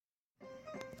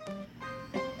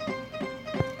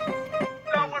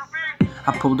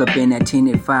I pulled up in that 10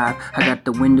 at 5. I got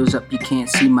the windows up, you can't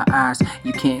see my eyes.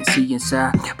 You can't see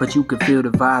inside, but you can feel the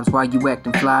vibes while you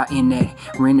acting fly in that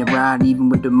rented ride. Even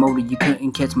with the motor, you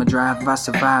couldn't catch my drive. I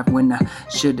survived when I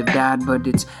should have died, but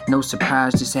it's no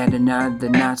surprise. Just had another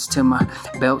notch to my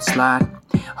belt slide.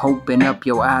 Open up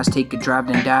your eyes, take a drive,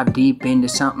 then dive deep into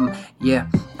something. Yeah,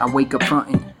 I wake up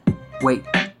frontin'. Wait,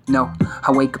 no,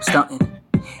 I wake up stuntin'.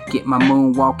 Get my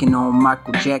moon walking on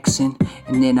Michael Jackson,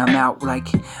 and then I'm out like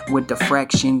with the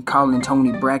fraction, calling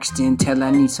Tony Braxton, tell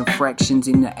I need some fractions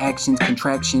in the actions,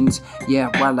 contractions.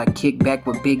 Yeah, while I kick back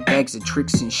with big bags of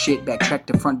tricks and shit, backtrack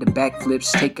to front to back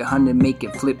flips, take 100, make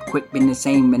it flip quick, been the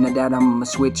same, and I doubt I'ma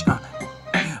switch.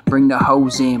 Bring the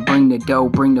hoes in, bring the dough,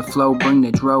 bring the flow, bring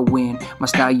the dro in. My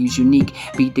style is unique,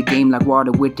 beat the game like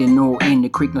water with the oil in the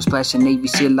creek. No splash of Navy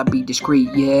Seal, I be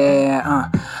discreet, yeah.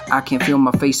 I can't feel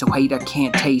my face, so hate I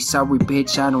can't taste. Sorry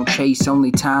bitch, I don't chase,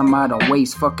 only time I don't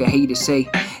waste. Fuck a hater, say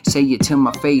it to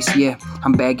my face, yeah.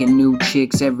 I'm bagging new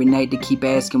chicks every night. They keep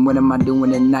asking what am I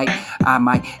doing tonight. I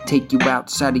might take you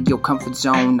outside of your comfort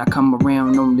zone. I come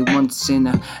around only once in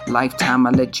a lifetime.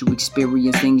 I let you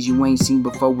experience things you ain't seen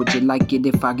before. Would you like it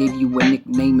if I give you a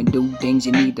nickname and do things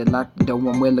you need to lock the door?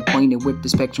 I'm well acquainted with the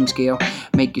spectrum scale.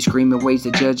 Make you scream in ways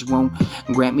the judge won't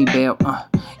grant me bail.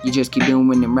 You just keep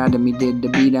doing and riding me to the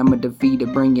beat. I'm a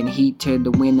defeater, bringing heat to the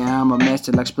winner. I'm a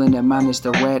master like Splinter minus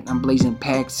the rat. I'm blazing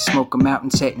packs, smoke 'em out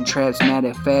and setting traps. Matter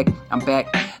of fact, I'm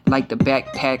back like the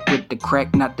backpack with the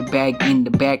crack, not the bag in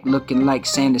the back, looking like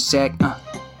Santa sack.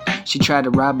 She tried to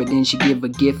rob it, then she give a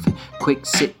gift. Quick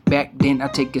sit back, then I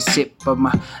take a sip of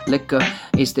my liquor.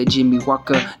 It's the Jimmy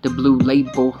Walker, the blue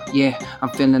label. Yeah, I'm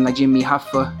feeling like Jimmy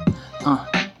Hoffa.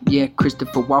 Yeah,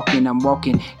 Christopher Walken, I'm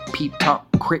walking. Peep talk,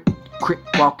 crick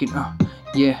walking.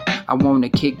 Yeah, I wanna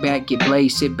kick back, get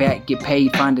blazed, sit back, get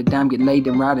paid, find a dime, get laid,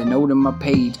 and write a note on my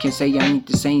page. Can't say I ain't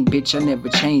the same, bitch, I never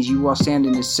changed. You all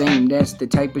sounding the same, that's the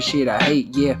type of shit I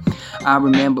hate, yeah. I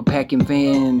remember packing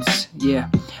vans, yeah.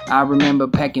 I remember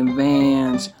packing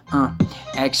vans,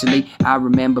 Actually, I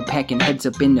remember packing heads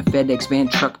up in the FedEx van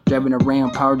truck, driving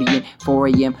around partying, 4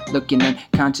 a.m. looking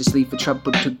unconsciously for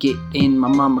trouble to get in. My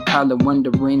mama calling,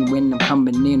 wondering when I'm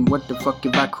coming in. What the fuck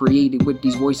have I created with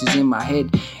these voices in my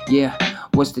head? Yeah,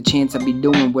 what's the chance I be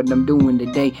doing what I'm doing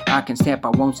today? I can snap, I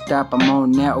won't stop, I'm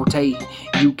on now, okay.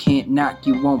 You can't knock,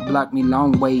 you won't block me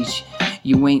long ways.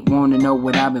 You ain't wanna know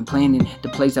what I've been planning. The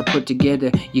plays I put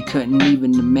together, you couldn't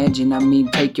even imagine. I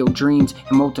mean, take your dreams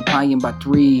and multiply them by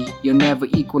 3. You'll never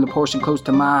equal a portion close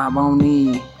to my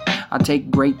own. I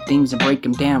take great things and break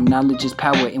them down. Knowledge is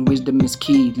power and wisdom is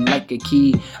key. Like a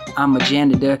key, I'm a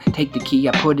janitor. Take the key,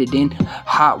 I put it in.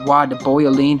 Hot water,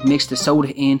 boil in. Mix the soda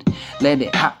in. Let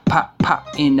it hot, pop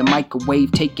in the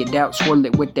microwave. Take it out, swirl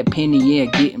it with that penny, yeah,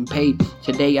 getting paid.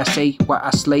 Today I say why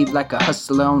I slave like a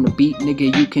hustler on the beat.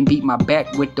 Nigga, you can beat my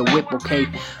back with the whip, okay?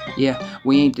 Yeah,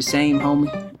 we ain't the same,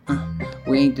 homie.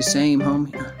 We ain't the same,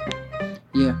 homie.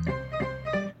 Yeah.